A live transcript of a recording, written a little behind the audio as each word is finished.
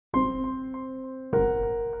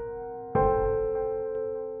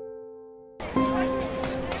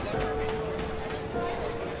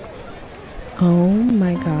Oh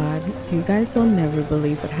my god, you guys will never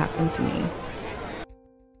believe what happened to me.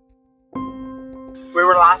 We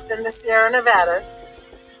were lost in the Sierra Nevadas,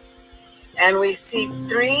 and we see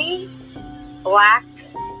three black,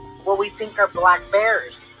 what we think are black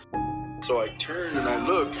bears. So I turned and I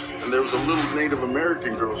looked, and there was a little Native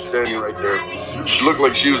American girl standing right there. She looked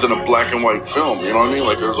like she was in a black and white film, you know what I mean?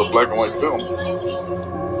 Like there was a black and white film.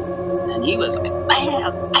 And he was like,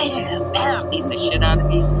 bam, bam, bam, beating the shit out of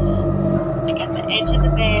me. Like at the edge of the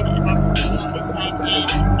bed, and I was sitting on this side,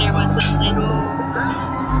 and there was a little girl,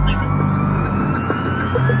 like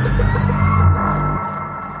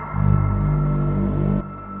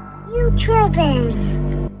You tripping.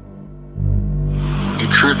 You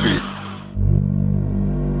trippy.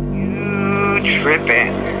 you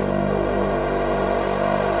tripping.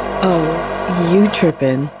 Oh, you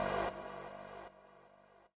trippin'.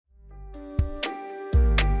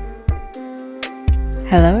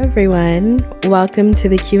 Hello everyone, welcome to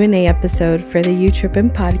the Q&A episode for the You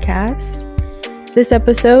Trippin' podcast. This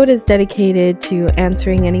episode is dedicated to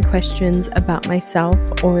answering any questions about myself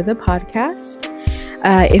or the podcast.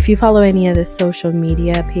 If you follow any of the social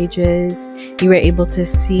media pages, you were able to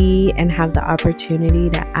see and have the opportunity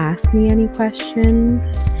to ask me any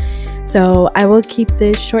questions. So I will keep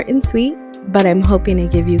this short and sweet, but I'm hoping to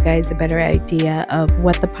give you guys a better idea of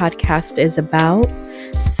what the podcast is about.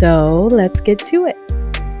 So let's get to it.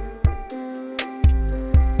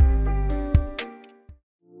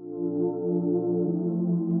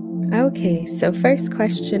 Okay, so first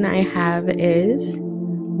question I have is,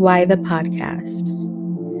 why the podcast?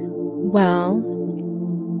 Well,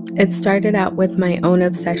 it started out with my own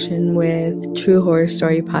obsession with true horror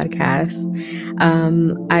story podcasts.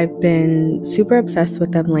 I've been super obsessed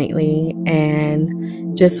with them lately,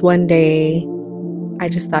 and just one day I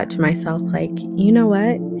just thought to myself, like, you know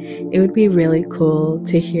what? It would be really cool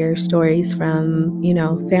to hear stories from,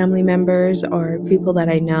 family members or people that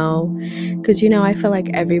I know. Because, I feel like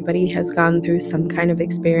everybody has gone through some kind of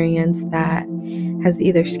experience that has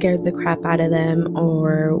either scared the crap out of them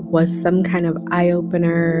or was some kind of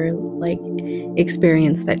eye-opener, like,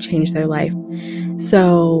 experience that changed their life.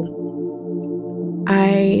 So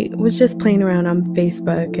I was just playing around on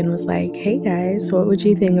Facebook and was like, hey guys, what would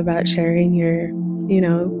you think about sharing your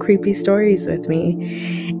creepy stories with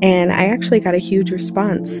me? And I actually got a huge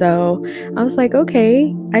response. So I was like,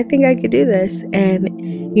 okay, I think I could do this. And,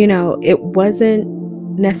 it wasn't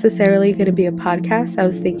necessarily going to be a podcast. I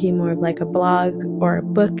was thinking more of like a blog or a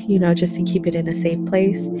book, just to keep it in a safe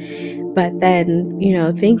place. But then,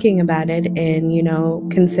 thinking about it and,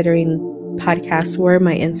 considering podcasts were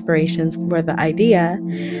my inspirations for the idea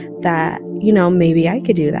that, maybe I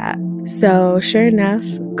could do that. So sure enough,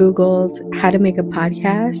 Googled how to make a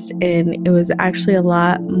podcast, and it was actually a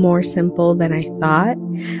lot more simple than I thought.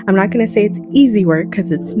 I'm not going to say it's easy work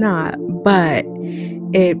because it's not, but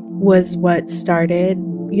it was what started,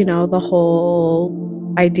 the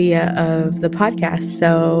whole idea of the podcast.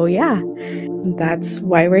 So yeah, that's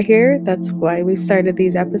why we're here. That's why we started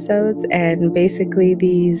these episodes. And basically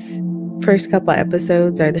these first couple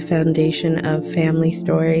episodes are the foundation of family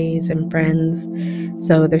stories and friends.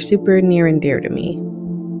 So they're super near and dear to me.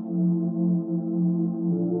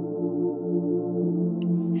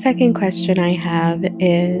 Second question I have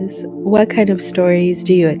is, what kind of stories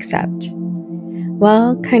do you accept?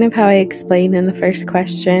 Well, kind of how I explained in the first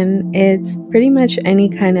question, it's pretty much any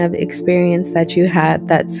kind of experience that you had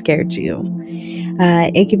that scared you.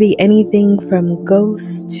 It could be anything from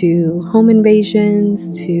ghosts to home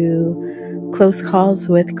invasions to close calls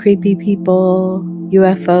with creepy people,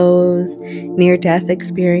 UFOs, near-death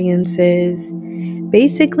experiences,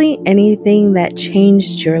 basically anything that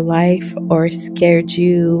changed your life or scared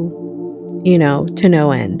you, to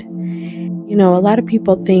no end. A lot of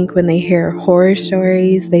people think when they hear horror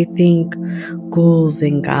stories, they think ghouls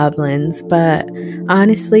and goblins, but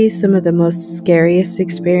honestly, some of the most scariest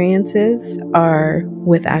experiences are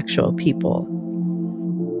with actual people.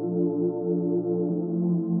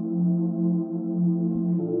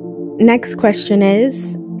 Next question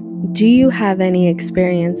is, do you have any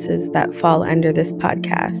experiences that fall under this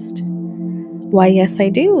podcast? Why, yes, I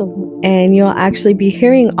do. And you'll actually be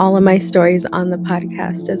hearing all of my stories on the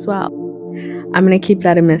podcast as well. I'm going to keep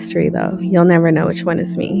that a mystery, though. You'll never know which one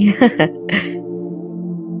is me.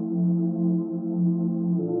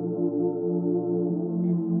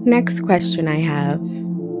 Next question I have.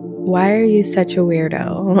 Why are you such a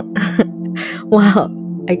weirdo? Well,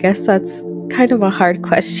 I guess that's kind of a hard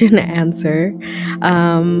question to answer.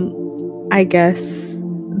 I guess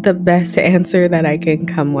the best answer that I can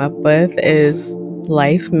come up with is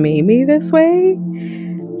life made me this way.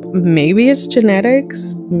 maybe it's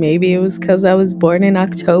genetics. Maybe it was because I was born in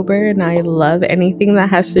October and I love anything that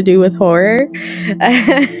has to do with horror.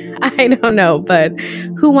 I don't know, but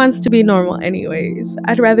who wants to be normal anyways?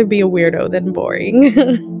 I'd rather be a weirdo than boring.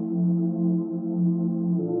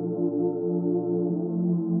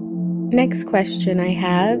 Next question I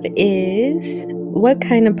have is, what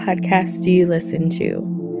kind of podcasts do you listen to?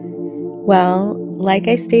 Well, like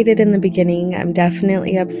I stated in the beginning, I'm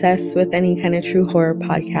definitely obsessed with any kind of true horror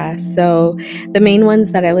podcast. So the main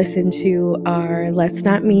ones that I listen to are Let's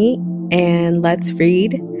Not Meet and Let's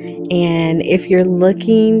Read. And if you're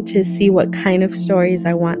looking to see what kind of stories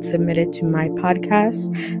I want submitted to my podcast,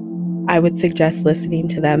 I would suggest listening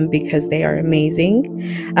to them because they are amazing.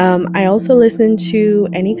 I also listen to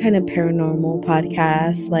any kind of paranormal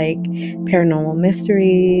podcasts like Paranormal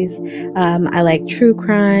Mysteries. I like true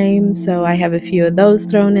crime, so I have a few of those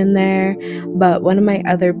thrown in there. But one of my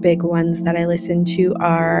other big ones that I listen to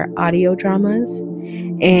are audio dramas.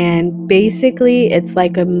 And basically, it's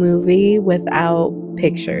like a movie without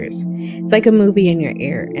pictures. It's like a movie in your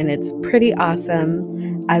ear, and it's pretty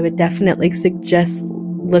awesome. I would definitely suggest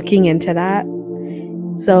looking into that.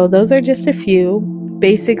 So those are just a few.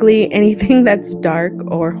 Basically, anything that's dark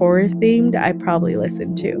or horror themed, I probably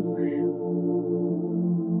listen to.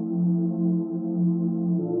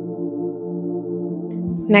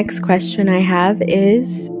 Next question I have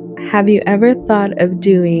is, have you ever thought of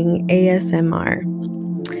doing ASMR?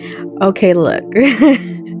 Okay, look.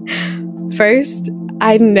 First,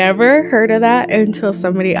 I never heard of that until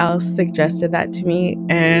somebody else suggested that to me,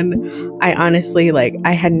 and I honestly,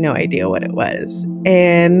 I had no idea what it was.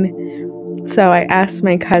 And so I asked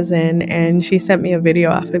my cousin, and she sent me a video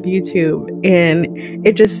off of YouTube, and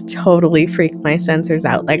it just totally freaked my sensors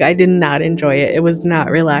out. I did not enjoy it. It was not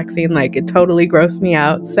relaxing. It totally grossed me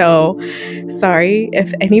out. So sorry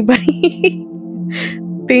if anybody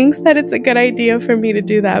thinks that it's a good idea for me to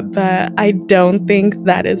do that, but I don't think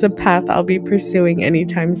that is a path I'll be pursuing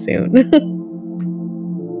anytime soon.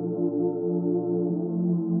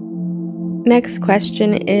 Next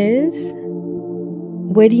question is,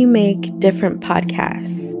 would you make different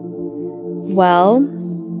podcasts? Well,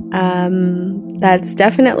 that's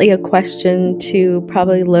definitely a question to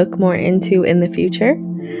probably look more into in the future.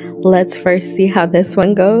 Let's first see how this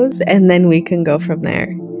one goes, and then we can go from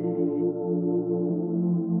there.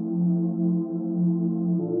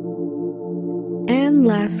 And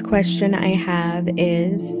last question I have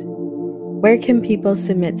is, where can people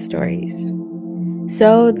submit stories?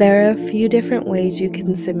 So there are a few different ways you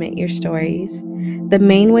can submit your stories. The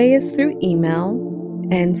main way is through email,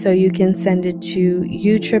 and so you can send it to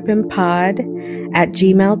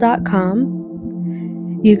youtrippinpod@gmail.com.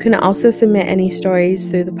 You can also submit any stories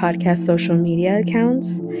through the podcast social media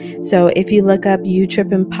accounts. So if you look up You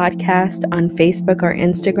Trippin' Podcast on Facebook or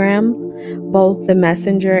Instagram, both the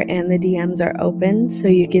messenger and the DMs are open, so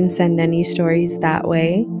you can send any stories that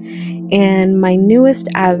way. And my newest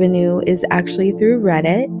avenue is actually through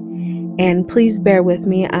Reddit. And please bear with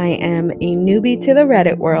me, I am a newbie to the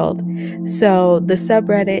Reddit world. So the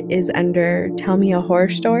subreddit is under Tell Me a Horror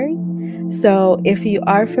Story. So if you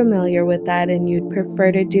are familiar with that and you'd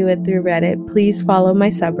prefer to do it through Reddit, please follow my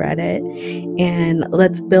subreddit and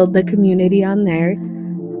let's build the community on there.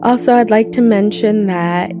 Also, I'd like to mention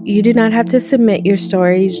that you do not have to submit your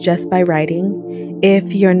stories just by writing.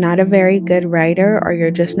 If you're not a very good writer or you're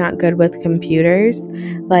just not good with computers,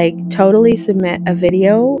 totally submit a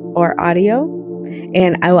video or audio,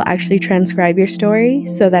 and I will actually transcribe your story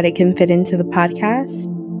so that it can fit into the podcast.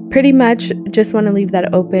 Pretty much just want to leave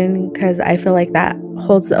that open because I feel like that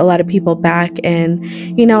holds a lot of people back. And,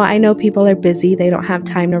 I know people are busy. They don't have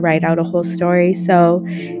time to write out a whole story. So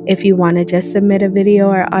if you want to just submit a video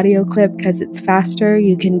or audio clip because it's faster,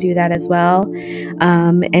 you can do that as well.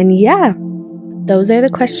 And yeah, those are the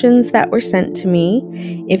questions that were sent to me.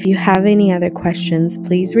 If you have any other questions,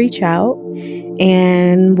 please reach out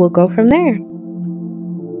and we'll go from there.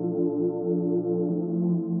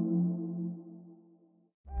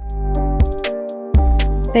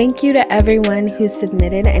 Thank you to everyone who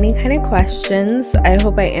submitted any kind of questions. I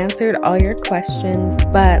hope I answered all your questions,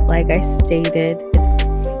 but like I stated,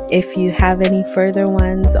 if you have any further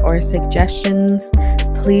ones or suggestions,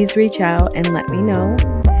 please reach out and let me know.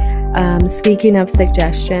 Speaking of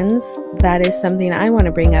suggestions, that is something I want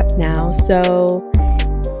to bring up now. So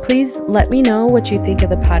please let me know what you think of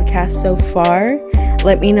the podcast so far.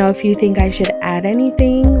 Let me know if you think I should add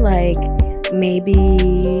anything, like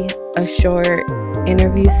maybe a short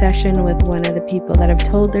interview session with one of the people that have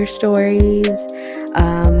told their stories,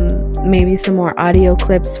 maybe some more audio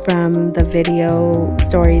clips from the video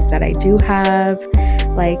stories that I do have.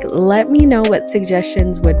 Like, let me know what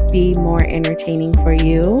suggestions would be more entertaining for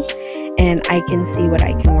you, and I can see what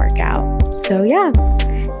I can work out. So yeah,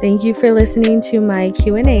 thank you for listening to my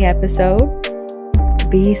Q&A episode.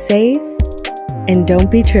 Be safe and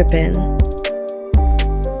don't be tripping.